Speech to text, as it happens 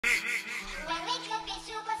When we could be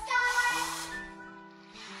superstars,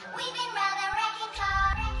 we've been rather wrecking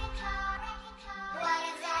car. What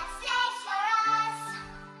is at stake for us?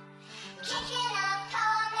 Kicking up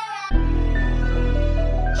on the road.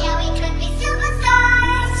 Yeah, we could be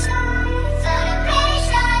superstars. So the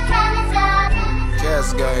pressure comes up.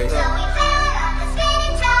 Yes, guys. So we fell off the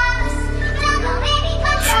spinning tops. Don't know, maybe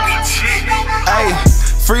control. Hey.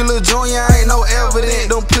 Free Lil Junior, ain't no evidence.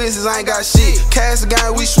 Them pussies ain't got shit. Cash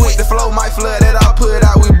gang, we switch. The flow might flood that I put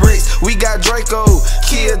out, we bricks. We got Draco,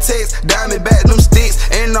 Kill Text, Diamond back them sticks.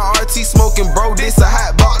 And the RT smoking, bro. This a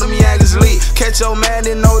hot box, them Yankees lit. Catch your man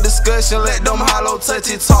in no discussion, let them hollow touch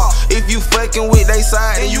it talk. If you fucking with they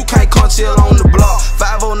side and you can't come chill on the block.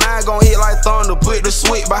 509 gon' hit like thunder, put the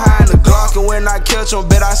switch behind the Glock. And when I catch them,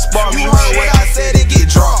 bet I spark. You heard what I said, it get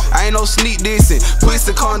dropped. I ain't no sneak dissing,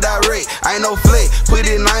 pussy come direct. I ain't no flick, put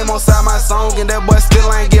it name on side my song and that boy still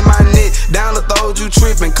ain't get my neck. Down the throat, you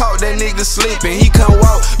trippin', caught that nigga slippin'. He can't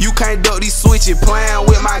walk, you can't duck these switches. Playin'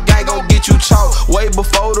 with my gang gon' get you chalk. Way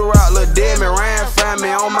before the rock, Lil Demon ran from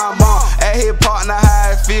me on my mom. At his partner,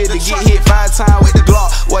 how I feel to get hit 5 times with the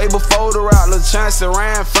Glock. Way before the rock, Lil Chance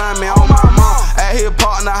ran from me on my mom. At his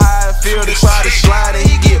partner, how I feel to try to slide and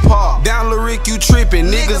he get parked. Down Lil Rick, you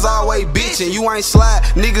trippin', niggas always bitchin'. You ain't slide,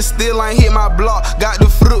 niggas still ain't hit my block. Got the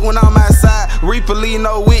fruit when I'm outside, Reaper leave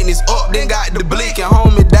no witness. Up, then got the blick and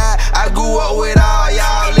homie died. I grew up with all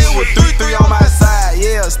y'all, live with 3-3 on my side.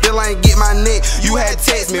 Yeah, still ain't get my neck. You had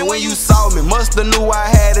text me when you saw me. Musta knew I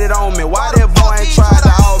had it on me. Why that boy ain't tried to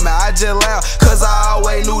hold me? I just laughed, cause I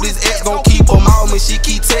always knew this ex gon' keep him on me. She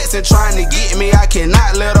keep texting, trying to get me. I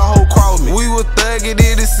cannot let a hoe cross me. We was thuggin'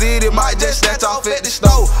 in the city, might just snatch off at the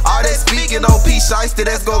stove. All that speaking on P Shiesty,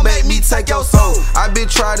 that's gon' make me take your soul. I been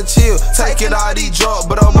trying to chill, taking all these drugs,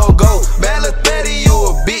 but I'm gon' go. Bad little 30, you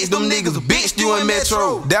a bitch. Them niggas bitched you in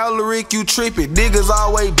Metro. Down Lil Rick, you trippin'. Niggas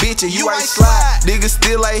always bitchin'. You ain't slide. Niggas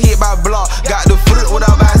still ain't hit my block. Got the foot when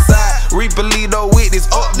I'm outside. Reaper lead no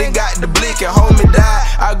witness. Up, then got the blick and homie died.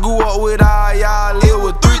 I grew up with all y'all, live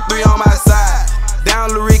with 3-3 on my side.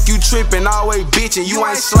 Down Lil Rick, you trippin', always bitchin', you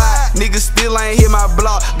ain't slide. Niggas still ain't hit my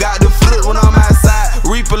block. Got the foot when I'm outside.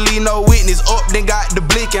 Reaper lead no witness. Up, then got the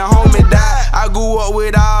blick and homie died. I grew up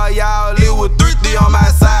with all y'all, live with 3-3 on my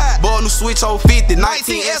side. Bought new Switch 050,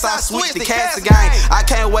 19S, I switched the cast again. I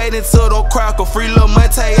can't wait until don't crack a free Lil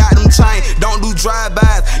Monte out them chain. Don't do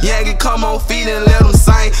drive-bys, Yankee come on feet and let them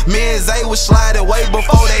sing. Me and Zay was sliding way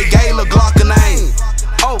before they gave Lil Glock a name.